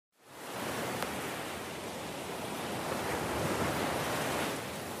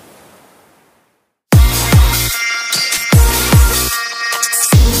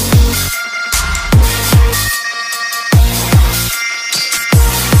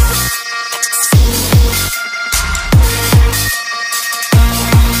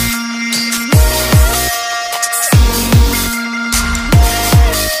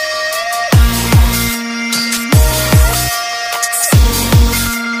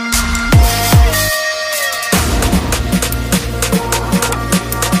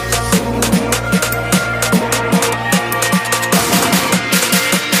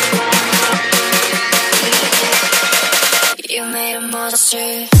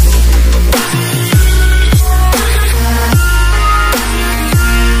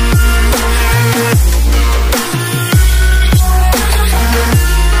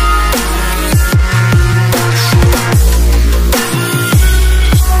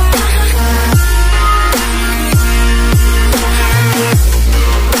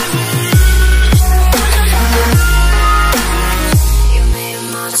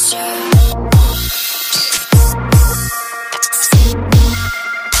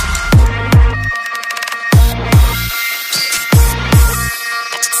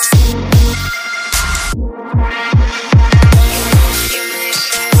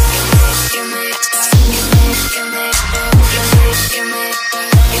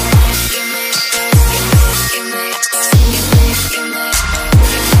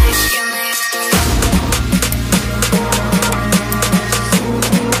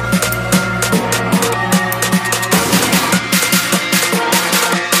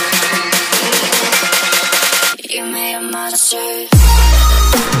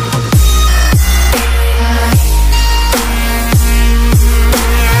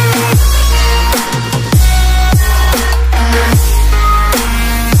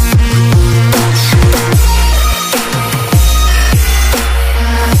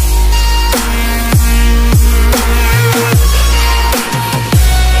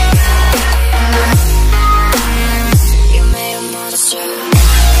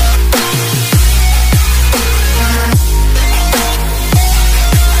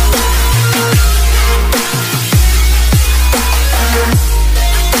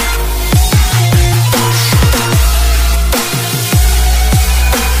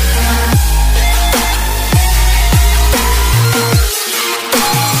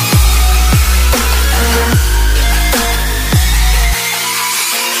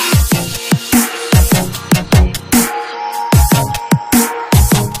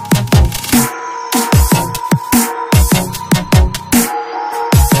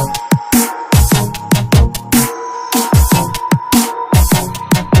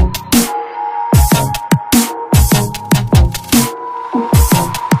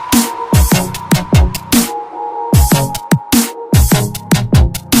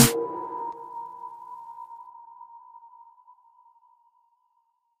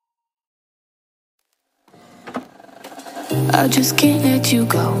I just can't let you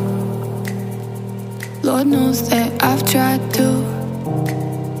go. Lord knows that I've tried to.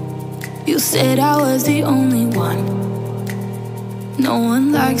 You said I was the only one. No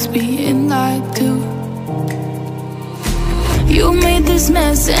one likes being lied to. You made this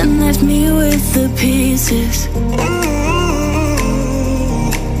mess and left me with the pieces.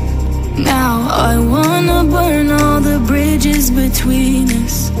 Now I wanna burn all the bridges between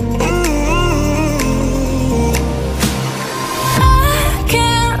us.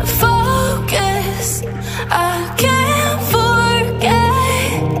 I can't forget.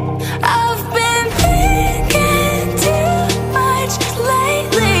 I've been thinking too much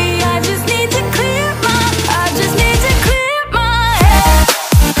lately. I just need to clear my head.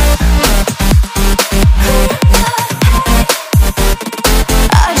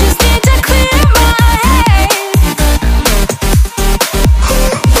 I just need to clear my head.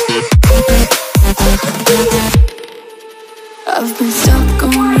 I've been stuck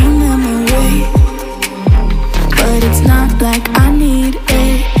on your memory, but it's not like I need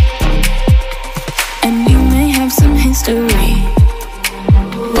it. And you may have some history,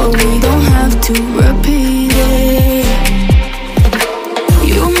 but we don't have to repeat it.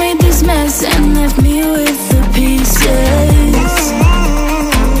 You made this mess and left me with the pieces.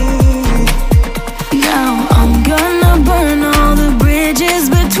 Now I'm gonna burn all the bridges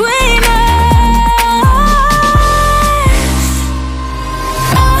between us.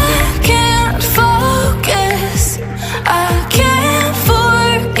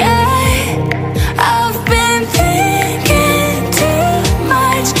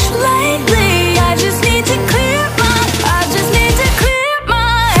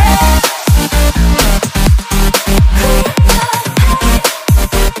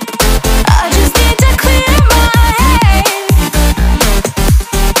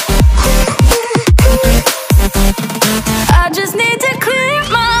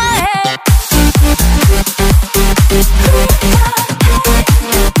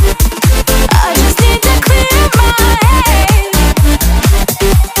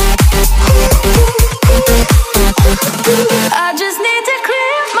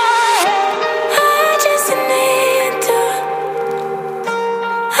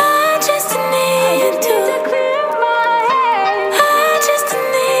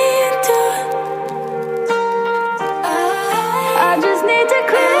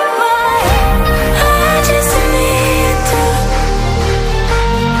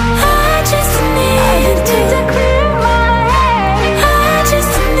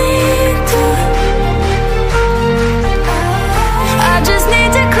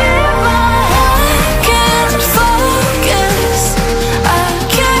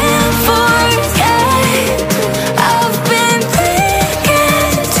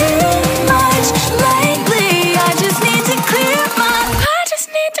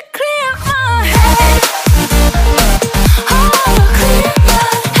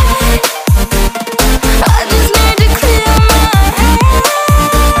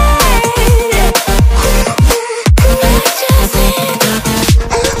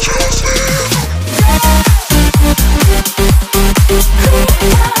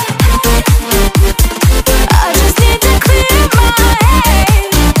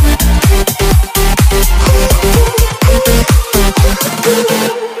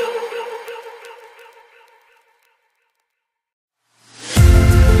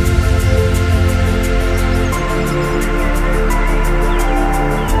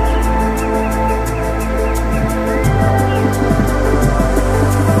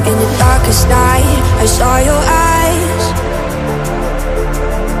 darkest night, I saw your eyes.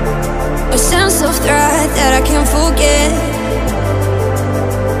 A sense of threat that I can't forget.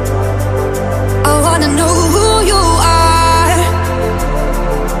 I wanna know who you are.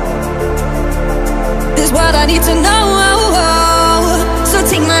 This is what I need to know. So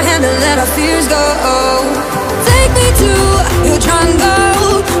take my hand and let our fears go. Take me to your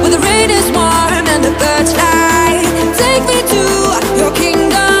jungle, where the rain is warm and the birds fly. Take me to your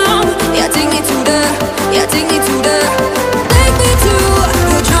kingdom. Yeah, take me to the, yeah, take me to the. Take me to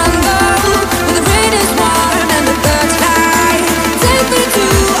your jungle, where the rain is warm and the birds fly. Take me to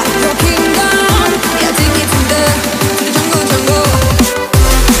your kingdom. Yeah, take me to the jungle, jungle.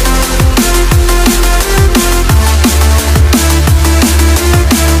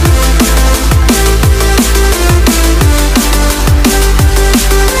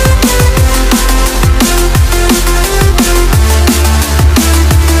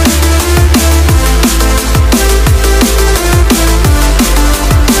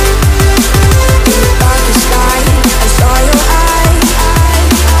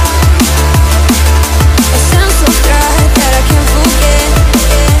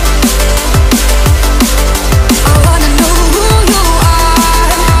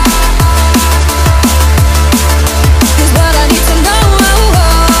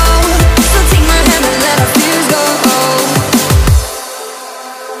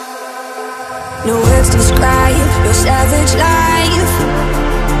 No words describe your savage life.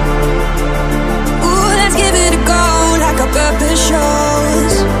 Ooh, let's give it a go like our purpose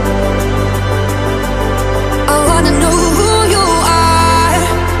shows. I wanna know who you are.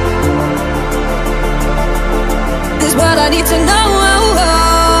 This is what I need to know.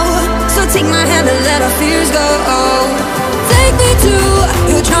 So take my hand and let our fears go. Take me to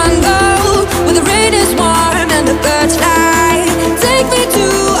your jungle, where the rain is warm and the birds fly. Take me to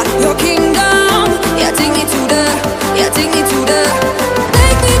your kingdom. Yeah, take me to the, yeah, take me to the.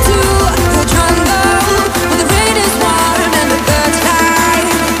 Take me to your jungle, where the rain is warm and the birds fly.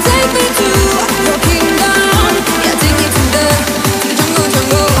 Take me to your kingdom. Yeah, take me to the jungle,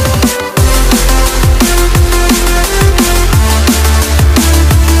 jungle.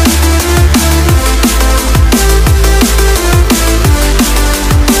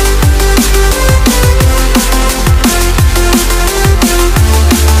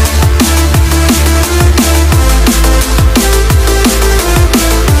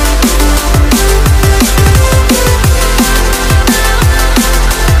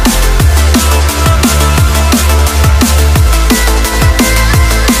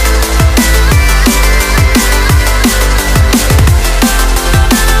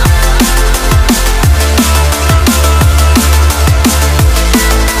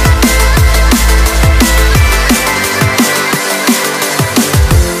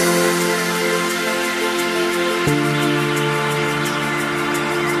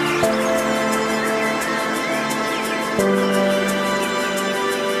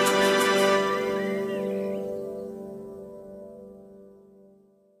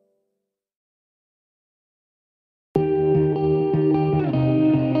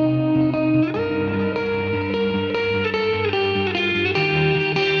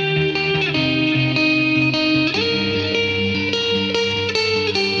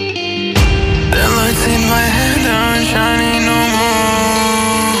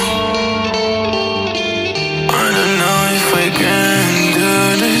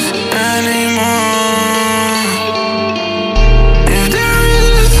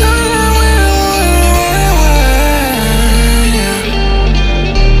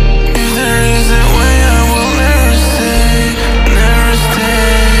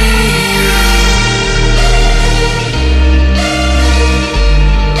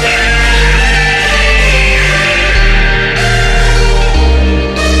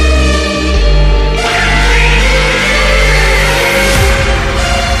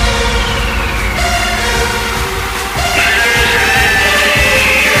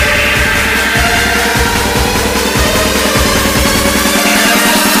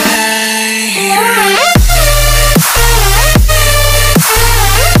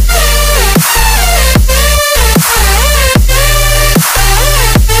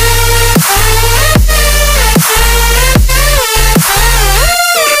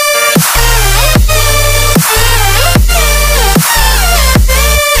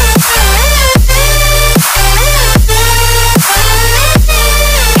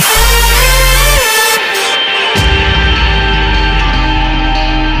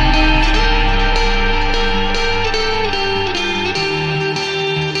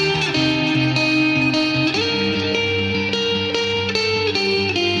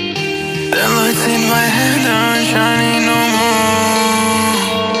 lights in my head aren't shining no more.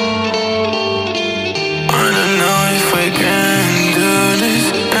 Wanna know if we can do this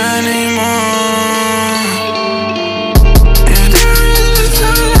anymore. If there is a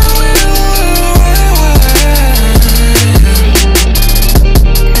time I will wait.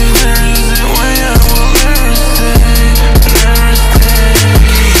 If there is a way I will never stay, never stay.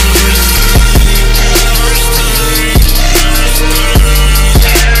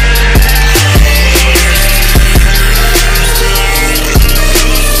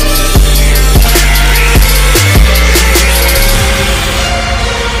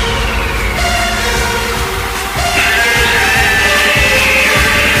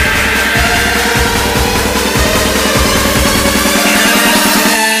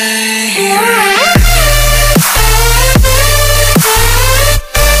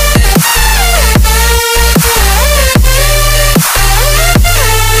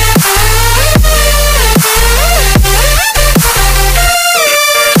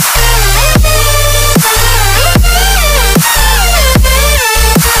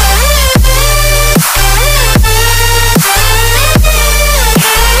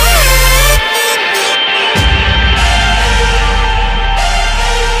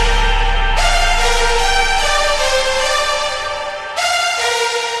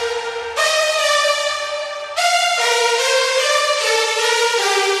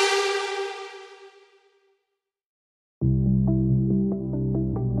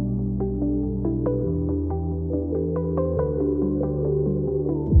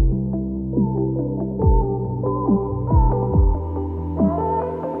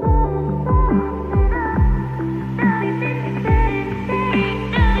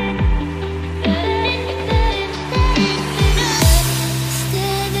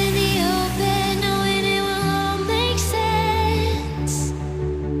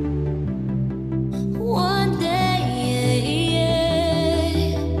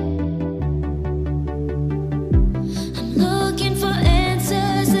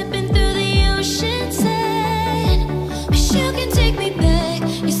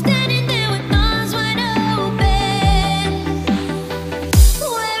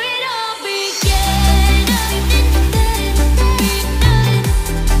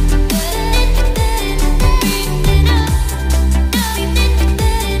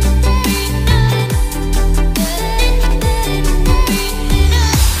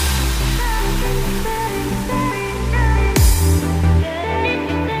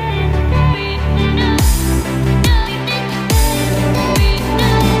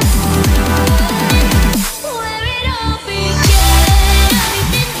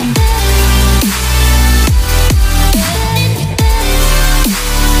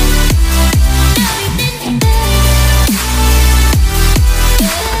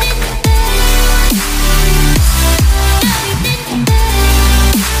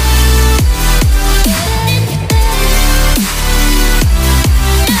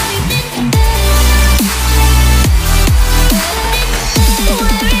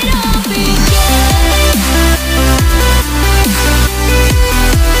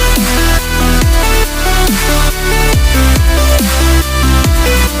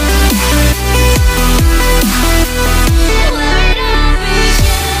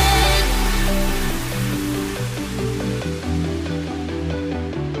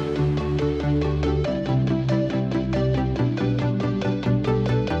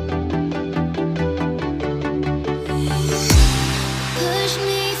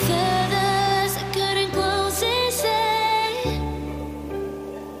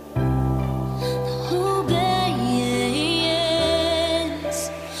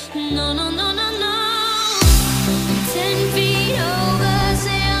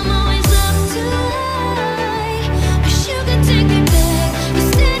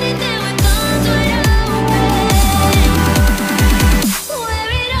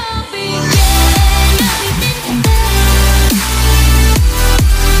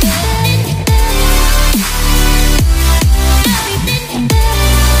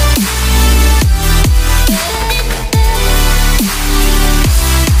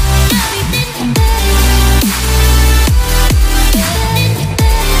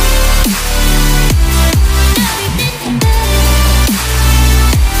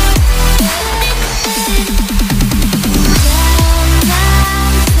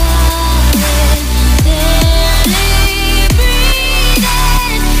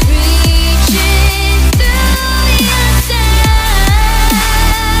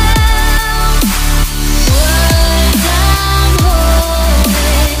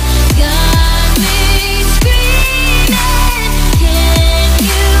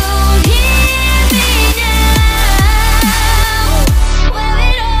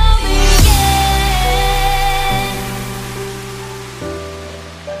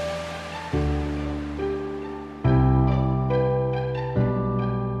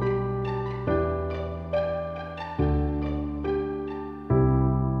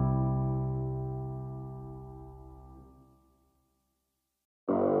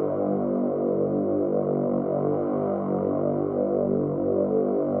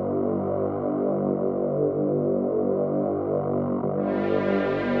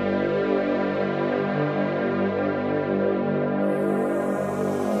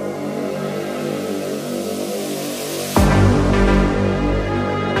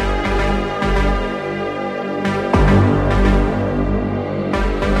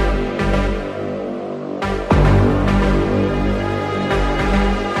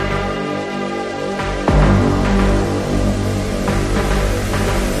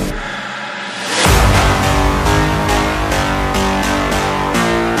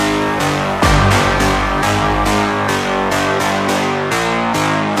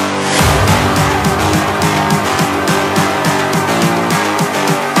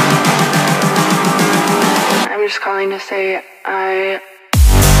 calling to say I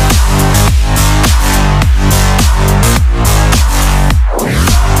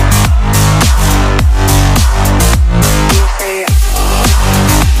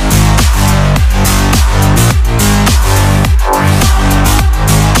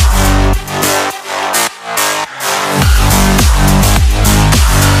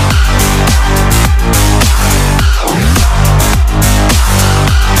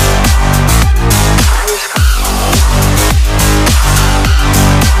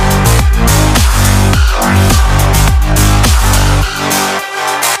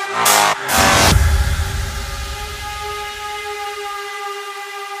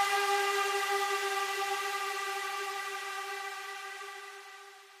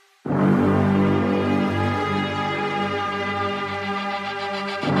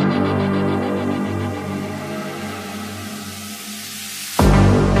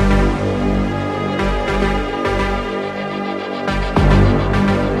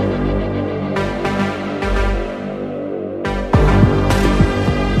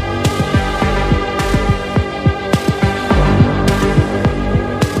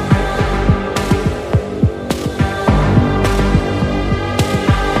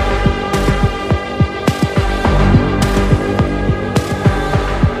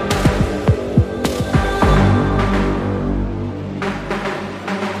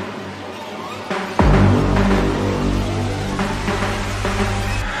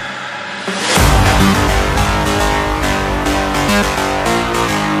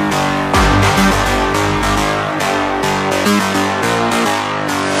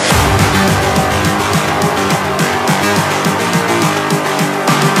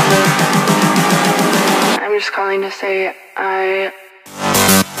I'm just calling to say I